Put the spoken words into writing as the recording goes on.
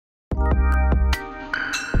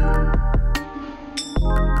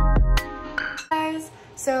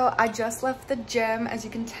So I just left the gym. As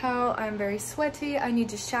you can tell, I'm very sweaty. I need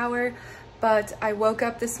to shower, but I woke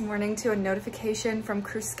up this morning to a notification from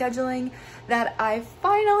crew scheduling that I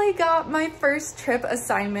finally got my first trip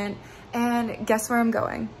assignment, and guess where I'm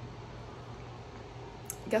going?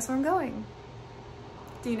 Guess where I'm going?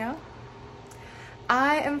 Do you know?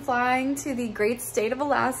 I am flying to the great state of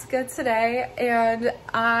Alaska today, and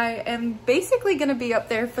I am basically gonna be up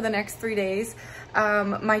there for the next 3 days.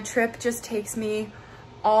 My trip just takes me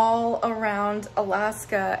all around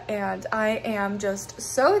Alaska, and I am just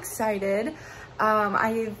so excited.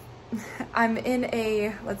 I'm in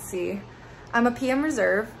a, let's see, I'm a PM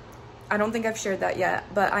reserve. I don't think I've shared that yet,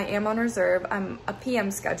 but I am on reserve. I'm a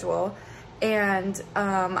PM schedule, and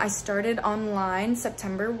I started online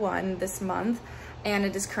September 1 this month, and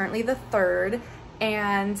it is currently the 3rd,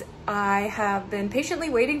 and I have been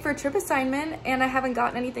patiently waiting for a trip assignment, and I haven't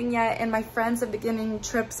gotten anything yet, and my friends have been getting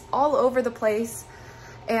trips all over the place,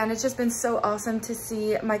 and it's just been so awesome to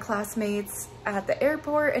see my classmates at the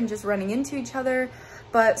airport and just running into each other.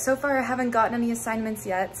 But so far I haven't gotten any assignments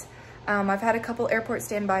yet. I've had a couple airport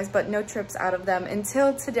standbys, but no trips out of them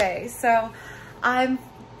until today. So I'm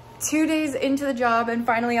 2 days into the job, and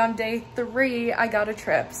finally on day 3, I got a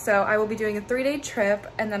trip. So I will be doing a 3-day trip,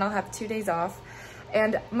 and then I'll have 2 days off.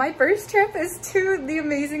 And my first trip is to the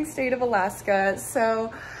amazing state of Alaska.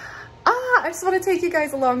 So I just want to take you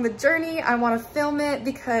guys along the journey. I want to film it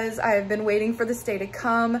because I've been waiting for this day to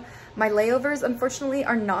come. My layovers, unfortunately,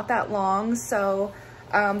 are not that long. So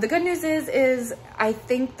the good news is I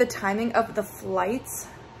think the timing of the flights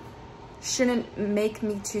shouldn't make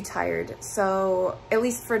me too tired. So at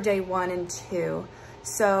least for day 1 and 2.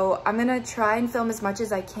 So I'm gonna try and film as much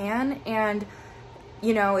as I can. And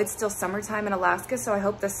you know, it's still summertime in Alaska, so I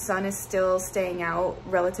hope the sun is still staying out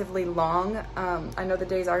relatively long. I know the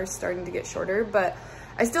days are starting to get shorter, but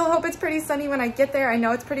I still hope it's pretty sunny when I get there. I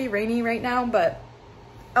know it's pretty rainy right now, but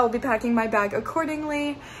I'll be packing my bag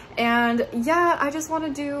accordingly. And yeah, I just want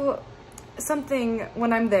to do something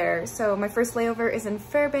when I'm there. So my first layover is in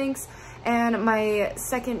Fairbanks, and my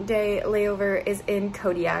second day layover is in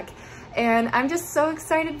Kodiak. And I'm just so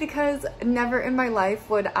excited because never in my life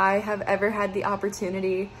would I have ever had the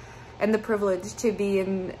opportunity and the privilege to be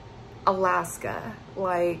in Alaska.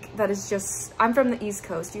 Like, that is just, I'm from the East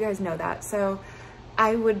Coast, you guys know that. So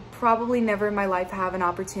I would probably never in my life have an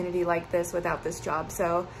opportunity like this without this job.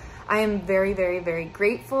 So I am very, very, very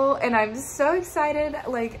grateful, and I'm so excited.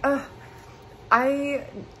 Like, I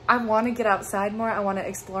want to get outside more. I want to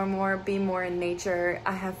explore more, be more in nature.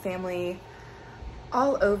 I have family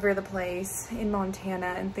all over the place in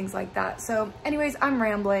Montana and things like that. So anyways, I'm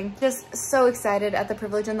rambling. Just so excited at the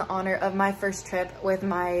privilege and the honor of my first trip with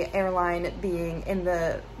my airline being in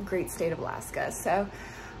the great state of Alaska. So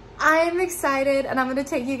I'm excited, and I'm gonna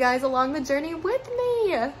take you guys along the journey with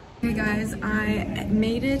me. Hey guys, I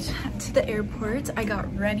made it to the airport. I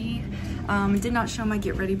got ready. Did not show my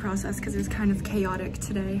get ready process because it was kind of chaotic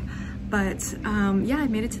today. But yeah, I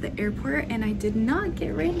made it to the airport, and I did not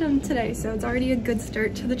get rained on today, so it's already a good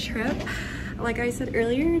start to the trip. Like I said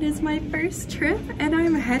earlier, it is my first trip, and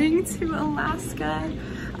I'm heading to Alaska.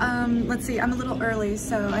 Let's see, I'm a little early,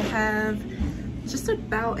 so I have just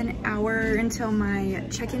about an hour until my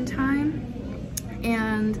check-in time.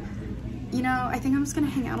 And you know, I think I'm just gonna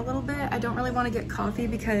hang out a little bit. I don't really want to get coffee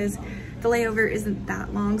because the layover isn't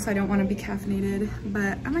that long, so I don't want to be caffeinated,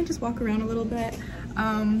 but I might just walk around a little bit.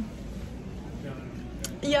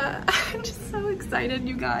 Yeah, I'm just so excited,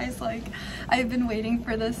 you guys. Like, I've been waiting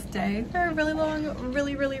for this day for a really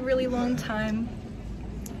long time,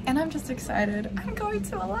 and I'm just excited. I'm going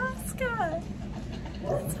to Alaska.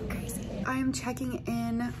 That's so crazy. I am checking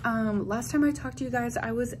in. Last time I talked to you guys,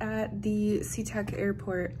 I was at the SeaTac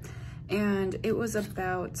airport, and it was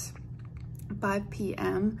about 5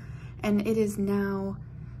 p.m. and it is now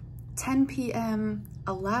 10 p.m.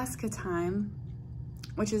 Alaska time,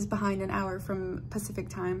 which is behind an hour from Pacific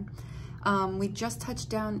time. We just touched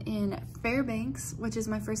down in Fairbanks, which is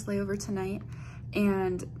my first layover tonight,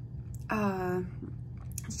 and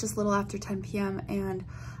it's just a little after 10 p.m. and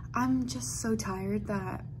I'm just so tired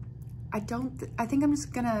that I think I'm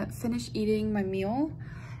just gonna finish eating my meal,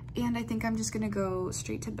 and I think I'm just gonna go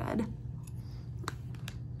straight to bed.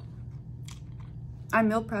 I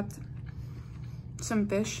meal prepped some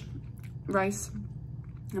fish, rice,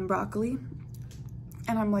 and broccoli.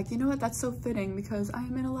 And I'm like, you know what, that's so fitting because I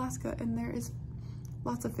am in Alaska and there is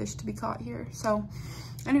lots of fish to be caught here. So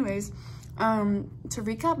anyways, to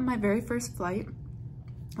recap my very first flight,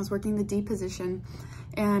 I was working the D position,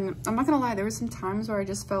 and I'm not gonna lie, there were some times where I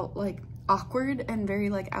just felt like awkward and very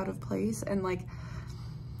like out of place, and like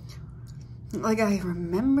like I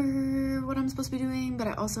remember what I'm supposed to be doing, but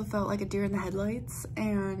I also felt like a deer in the headlights,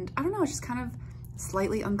 and I don't know, it's just kind of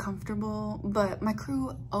slightly uncomfortable. But my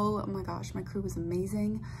crew, oh my gosh, my crew was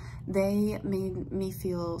amazing. They made me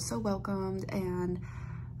feel so welcomed, and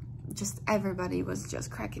just everybody was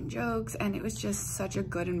just cracking jokes, and it was just such a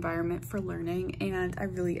good environment for learning, and I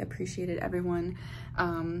really appreciated everyone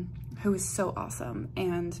who was so awesome.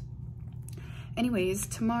 And anyways,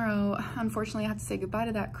 tomorrow, unfortunately, I have to say goodbye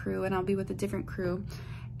to that crew, and I'll be with a different crew.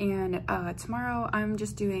 And tomorrow I'm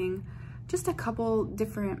just doing just a couple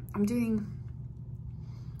different, I'm doing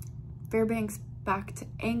Fairbanks back to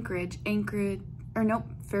Anchorage,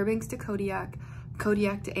 Fairbanks to Kodiak,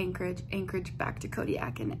 Kodiak to Anchorage, Anchorage back to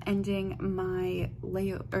Kodiak, and ending my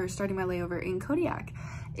starting my layover in Kodiak.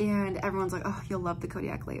 And everyone's like, oh, you'll love the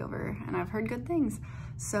Kodiak layover, and I've heard good things.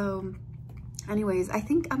 So anyways, I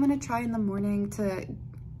think I'm gonna try in the morning to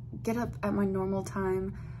get up at my normal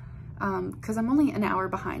time, because I'm only an hour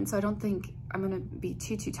behind, so I don't think I'm gonna be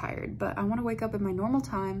too tired, but I wanna wake up at my normal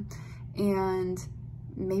time and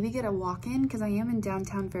maybe get a walk in, because I am in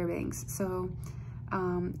downtown Fairbanks. So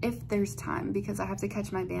if there's time, because I have to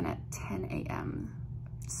catch my van at 10 a.m.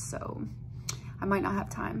 So I might not have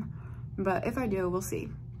time, but if I do, we'll see.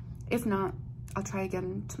 If not, I'll try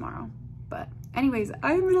again tomorrow. But anyways,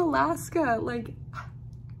 I'm in Alaska. Like,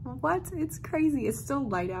 what? It's crazy. It's still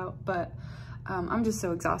light out, but I'm just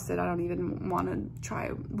so exhausted. I don't even want to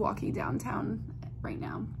try walking downtown right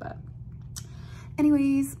now. But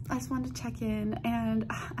anyways, I just wanted to check in, and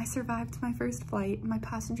I survived my first flight. My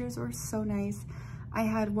passengers were so nice. I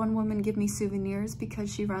had one woman give me souvenirs because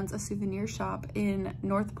she runs a souvenir shop in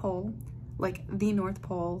North Pole, like the North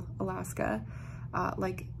Pole, Alaska,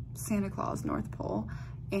 like Santa Claus North Pole.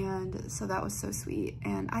 And so that was so sweet,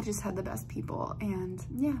 and I just had the best people, and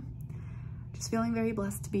yeah, just feeling very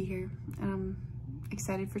blessed to be here, and I'm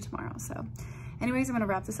excited for tomorrow. So anyways, I'm gonna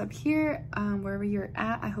wrap this up here. Wherever you're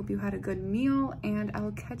at, I hope you had a good meal, and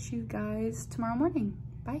I'll catch you guys tomorrow morning.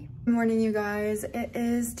 Bye. Good morning, you guys. It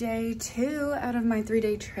is day 2 out of my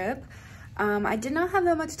 3-day trip. I did not have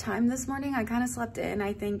that much time this morning. I kind of slept in.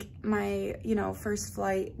 I think my, first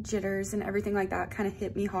flight jitters and everything like that kind of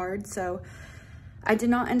hit me hard. So I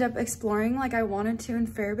did not end up exploring like I wanted to in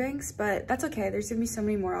Fairbanks, but that's okay. There's gonna be so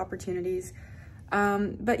many more opportunities.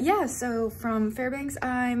 But yeah, so from Fairbanks,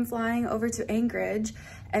 I'm flying over to Anchorage,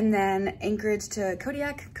 and then Anchorage to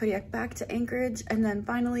Kodiak, Kodiak back to Anchorage, and then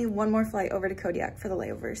finally one more flight over to Kodiak for the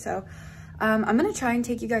layover. So I'm gonna try and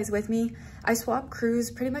take you guys with me. I swap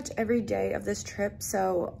crews pretty much every day of this trip,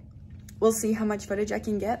 so we'll see how much footage I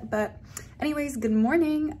can get. But anyways, good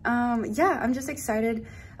morning. Yeah, I'm just excited.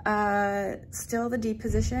 Still the deep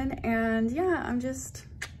position, and yeah, I'm just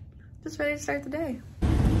ready to start the day.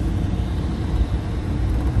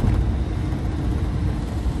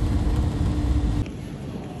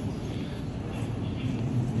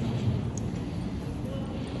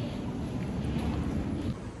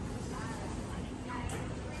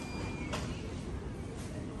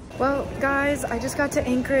 Well, guys, I just got to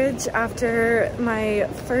Anchorage after my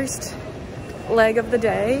first leg of the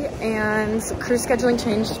day, and crew scheduling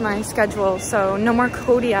changed my schedule, so no more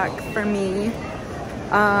Kodiak for me.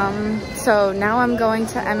 So now I'm going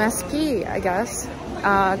to MSP, I guess,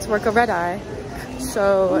 to work a redeye.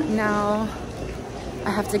 So now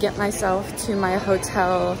I have to get myself to my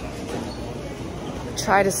hotel,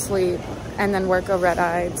 try to sleep, and then work a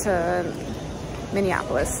redeye to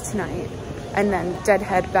Minneapolis tonight, and then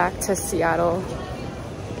deadhead back to Seattle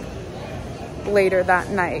later that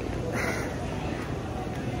night,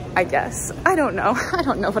 I guess. I don't know. I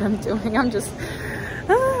don't know what I'm doing. I'm just,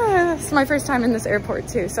 it's my first time in this airport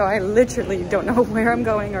too, so I literally don't know where I'm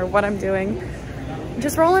going or what I'm doing. I'm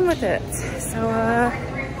just rolling with it. So,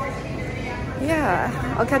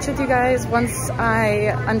 yeah, I'll catch up with you guys once I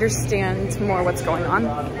understand more what's going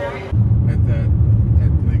on.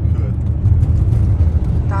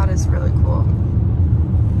 That is really cool.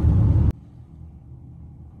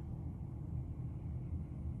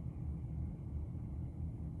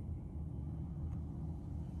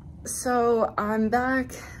 So I'm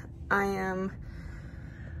back. I am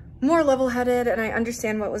more level-headed, and I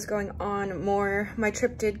understand what was going on more. My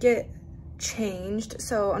trip did get changed,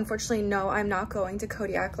 so unfortunately, no, I'm not going to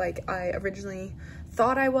Kodiak like I originally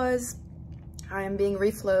thought I was. I am being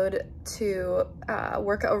reflowed to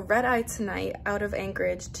work a red-eye tonight out of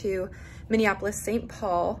Anchorage to Minneapolis, St.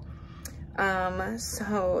 Paul.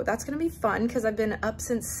 So that's gonna be fun because I've been up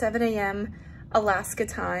since 7 a.m. Alaska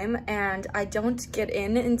time, and I don't get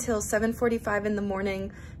in until 7:45 in the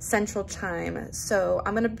morning Central Time. So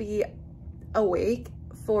I'm gonna be awake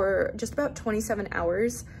for just about 27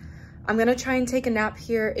 hours. I'm gonna try and take a nap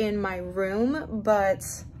here in my room, but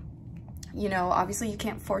you know, obviously you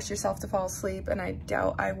can't force yourself to fall asleep, and I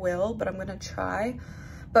doubt I will, but I'm gonna try.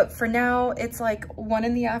 But for now, it's like 1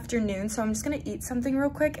 in the afternoon, so I'm just gonna eat something real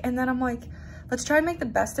quick, and then I'm like, let's try and make the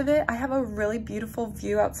best of it. I have a really beautiful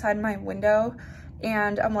view outside my window,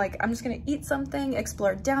 and I'm like, I'm just gonna eat something,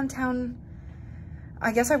 explore downtown.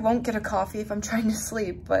 I guess I won't get a coffee if I'm trying to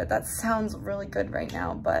sleep, but that sounds really good right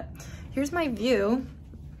now. But here's my view.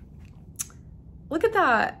 Look at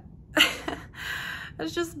that.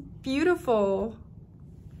 That's just beautiful.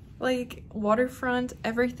 Like waterfront,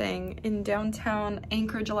 everything in downtown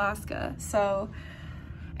Anchorage, Alaska. So,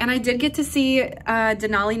 and I did get to see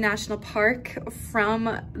Denali National Park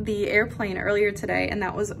from the airplane earlier today, and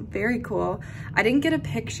that was very cool. I didn't get a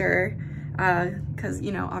picture because,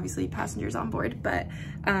 you know, obviously passengers on board, but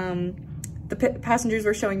the passengers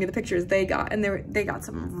were showing me the pictures they got, and they got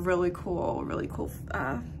some really cool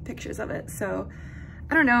pictures of it. So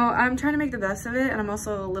I don't know, I'm trying to make the best of it, and I'm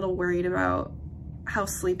also a little worried about how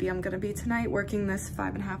sleepy I'm gonna be tonight working this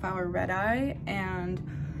 5.5-hour red eye. And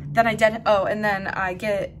then I get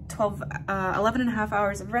 11.5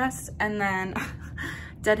 hours of rest, and then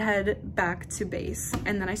deadhead back to base,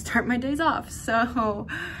 and then I start my days off. So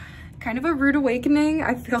kind of a rude awakening.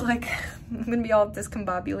 I feel like I'm gonna be all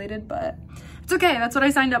discombobulated, but it's okay, that's what I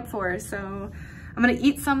signed up for. So I'm gonna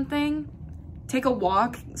eat something, take a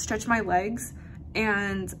walk, stretch my legs,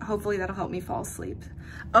 and hopefully that'll help me fall asleep.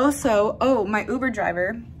 Also, my Uber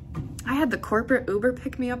driver, I had the corporate Uber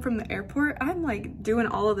pick me up from the airport. I'm like doing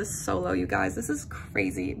all of this solo, you guys. This is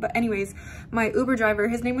crazy. But anyways, my Uber driver,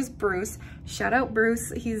 his name was Bruce. Shout out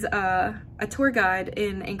Bruce. He's a tour guide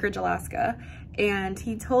in Anchorage, Alaska. And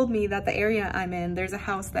he told me that the area I'm in, there's a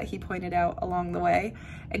house that he pointed out along the way.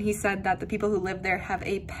 And he said that the people who live there have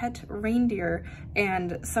a pet reindeer,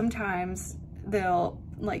 and sometimes they'll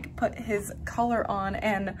like put his collar on,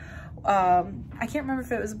 and I can't remember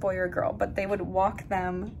if it was a boy or a girl, but they would walk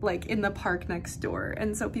them like in the park next door,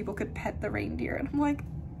 and so people could pet the reindeer. And I'm like,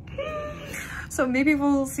 so maybe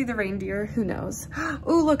we'll see the reindeer, who knows.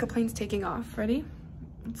 Oh, look, a plane's taking off. Ready?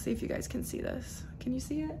 Let's see if you guys can see this. Can you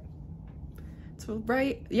see it? It's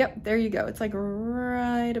right, yep, there you go. It's like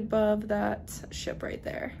right above that ship right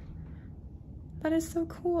there. That is so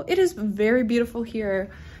cool. It is very beautiful here.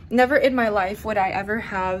 Never in my life would I ever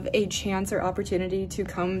have a chance or opportunity to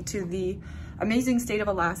come to the amazing state of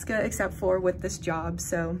Alaska except for with this job.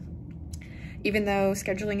 So even though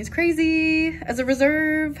scheduling is crazy as a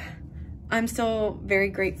reserve, I'm still very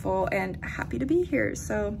grateful and happy to be here.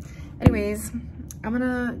 So anyways, I'm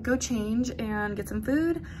gonna go change and get some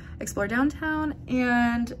food, explore downtown,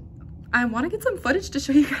 and I want to get some footage to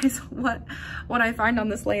show you guys what I find on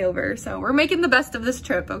this layover. So we're making the best of this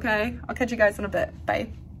trip, okay? I'll catch you guys in a bit. Bye.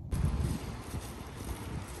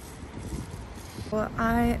 Well,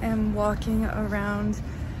 I am walking around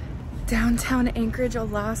downtown Anchorage,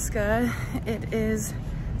 Alaska. It is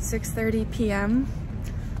 6:30 p.m.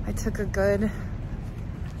 I took a good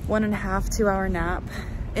 1.5 to 2 hour nap,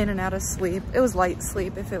 in and out of sleep. It was light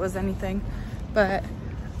sleep if it was anything, but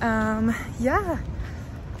yeah.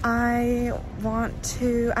 I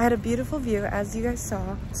had a beautiful view, as you guys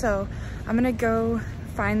saw. So I'm gonna go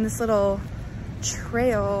find this little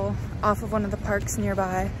trail off of one of the parks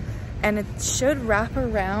nearby, and it should wrap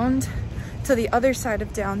around to the other side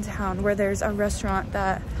of downtown where there's a restaurant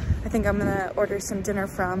that I think I'm gonna order some dinner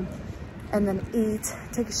from, and then eat,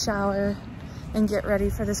 take a shower, and get ready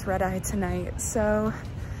for this red eye tonight. So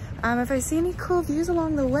if I see any cool views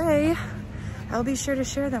along the way, I'll be sure to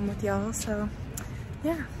share them with y'all. So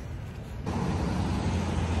yeah.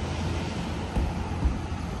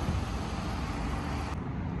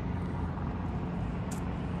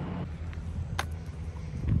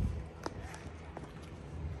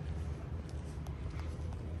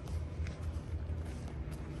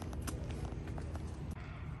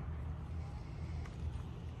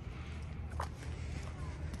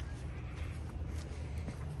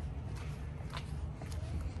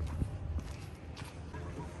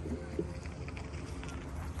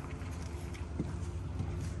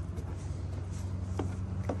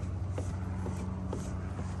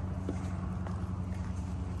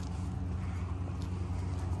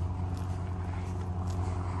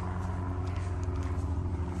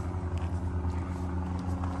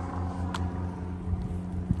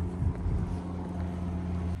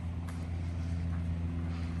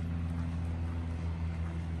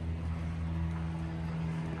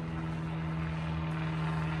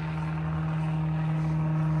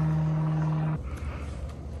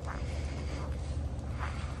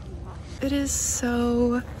 It is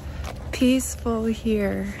so peaceful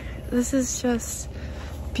here. This is just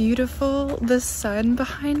beautiful the sun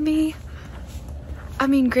behind me. I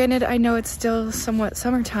mean, granted, I know it's still somewhat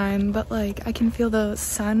summertime, but like I can feel the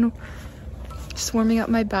sun just warming up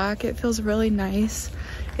my back. It feels really nice.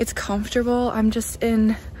 It's comfortable. I'm just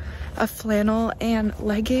in a flannel and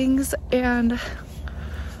leggings, and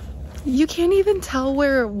you can't even tell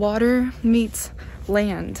where water meets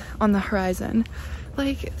land on the horizon.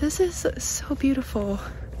 Like, this is so beautiful.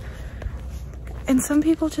 And some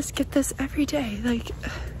people just get this every day. Like,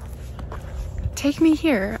 take me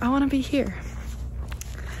here. I want to be here.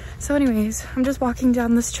 So anyways, I'm just walking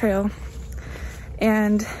down this trail,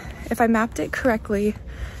 and if I mapped it correctly,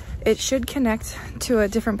 it should connect to a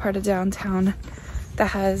different part of downtown that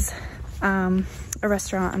has a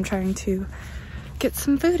restaurant I'm trying to get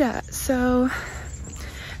some food at. So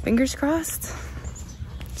fingers crossed.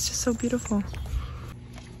 It's just so beautiful.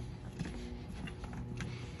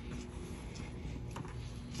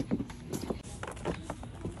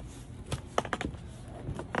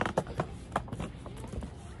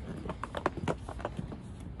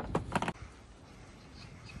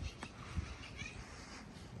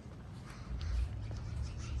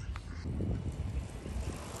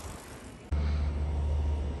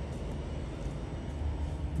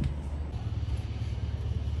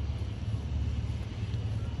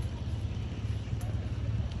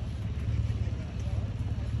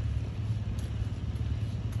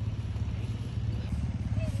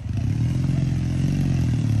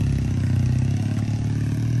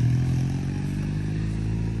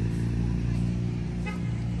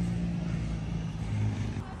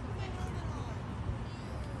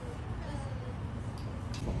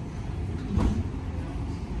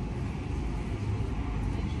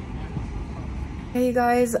 Hey you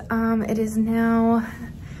guys, it is now a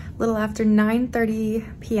little after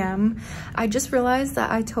 9:30 p.m. I just realized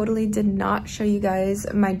that I totally did not show you guys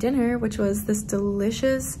my dinner, which was this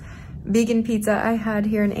delicious vegan pizza I had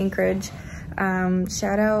here in Anchorage.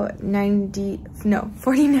 Shout out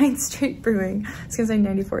 49th Street Brewing. I was gonna say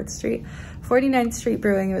 94th Street. 49th Street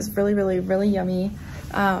Brewing. It was really yummy.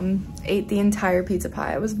 Ate the entire pizza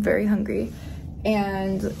pie. I was very hungry.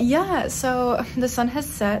 And yeah, so the sun has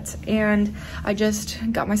set and I just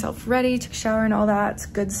got myself ready, took a shower and all that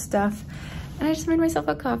good stuff. And I just made myself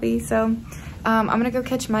a coffee. So I'm gonna go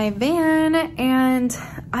catch my van and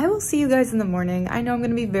I will see you guys in the morning. I know I'm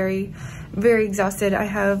gonna be very exhausted. I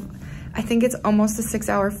think it's almost a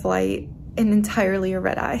 6-hour flight and entirely a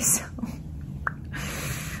red eye. So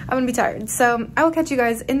I'm gonna be tired. So I will catch you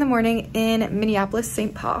guys in the morning in Minneapolis,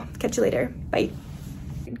 St. Paul. Catch you later, bye.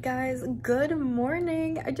 Guys, good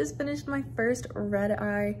morning. I just finished my first red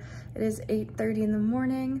eye. It is 8:30 in the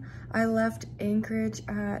morning. I left Anchorage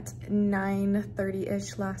at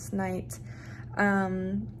 9:30-ish last night.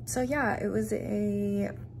 So yeah, it was a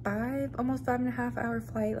almost 5.5 hour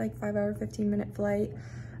flight, like 5 hour, 15-minute flight.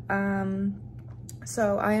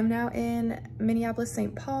 So I am now in Minneapolis,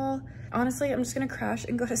 St. Paul. Honestly, I'm just gonna crash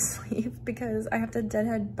and go to sleep because I have to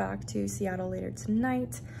deadhead back to Seattle later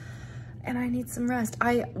tonight. And I need some rest.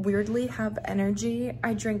 I weirdly have energy.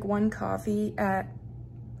 I drank 1 coffee at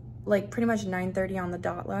like pretty much 9:30 on the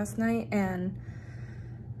dot last night, and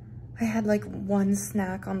I had like 1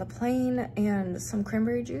 snack on the plane and some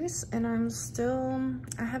cranberry juice, and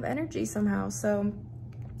I have energy somehow. So,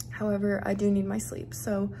 however, I do need my sleep.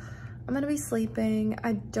 So I'm gonna be sleeping.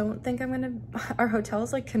 I don't think our hotel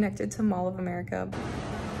is like connected to Mall of America.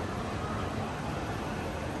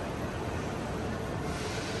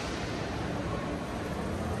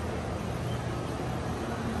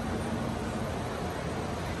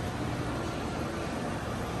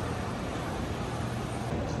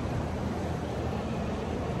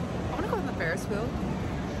 Ferris wheel,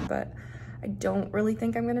 but I don't really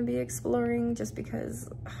think I'm gonna be exploring just because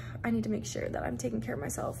I need to make sure that I'm taking care of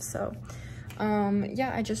myself. So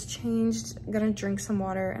yeah, I just changed, gonna drink some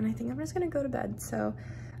water, and I think I'm just gonna go to bed. So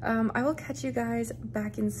I will catch you guys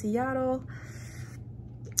back in Seattle.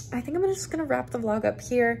 I think I'm just gonna wrap the vlog up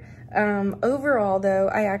here. Overall though,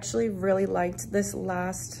 I actually really liked this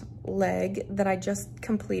last leg that I just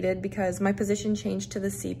completed because my position changed to the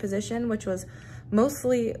C position, which was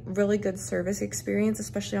mostly really good service experience,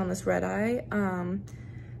 especially on this red eye,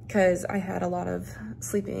 because I had a lot of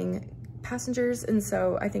sleeping passengers, and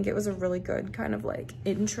so I think it was a really good kind of like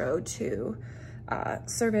intro to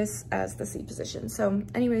service as the C position. So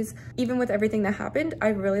anyways, even with everything that happened, I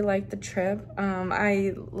really liked the trip.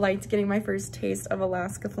 I liked getting my first taste of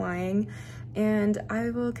Alaska flying, and I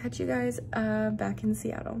will catch you guys back in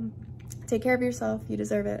Seattle. Take care of yourself, you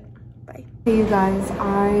deserve it. Bye. Hey you guys,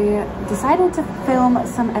 I decided to film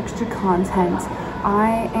some extra content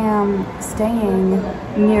I am staying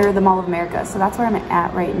near the Mall of America, so that's where I'm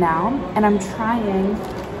at right now, and I'm trying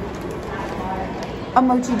a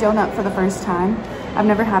mochi donut for the first time. I've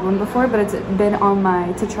never had one before, but it's been on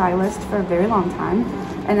my to try list for a very long time.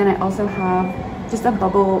 And then I also have just a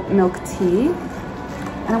bubble milk tea,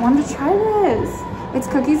 and I wanted to try this. It's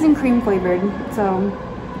cookies and cream flavored, so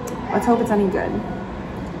let's hope it's any good.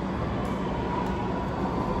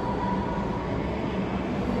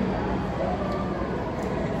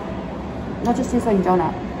 That just tastes like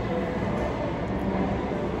donut.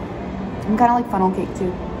 And kind of like funnel cake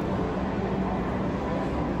too.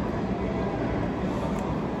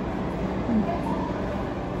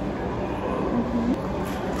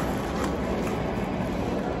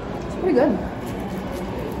 It's pretty good.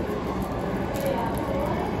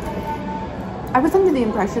 I was under the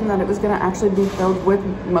impression that it was gonna actually be filled with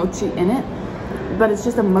mochi in it, but it's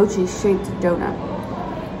just a mochi shaped donut.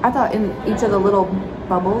 I thought in each of the little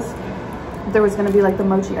bubbles there was gonna be like the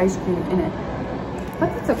mochi ice cream in it, but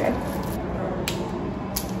it's okay.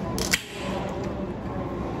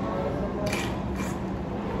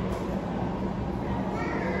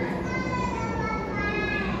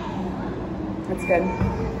 It's good.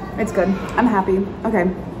 It's good. I'm happy. Okay,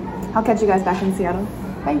 I'll catch you guys back in Seattle.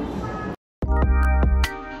 Bye.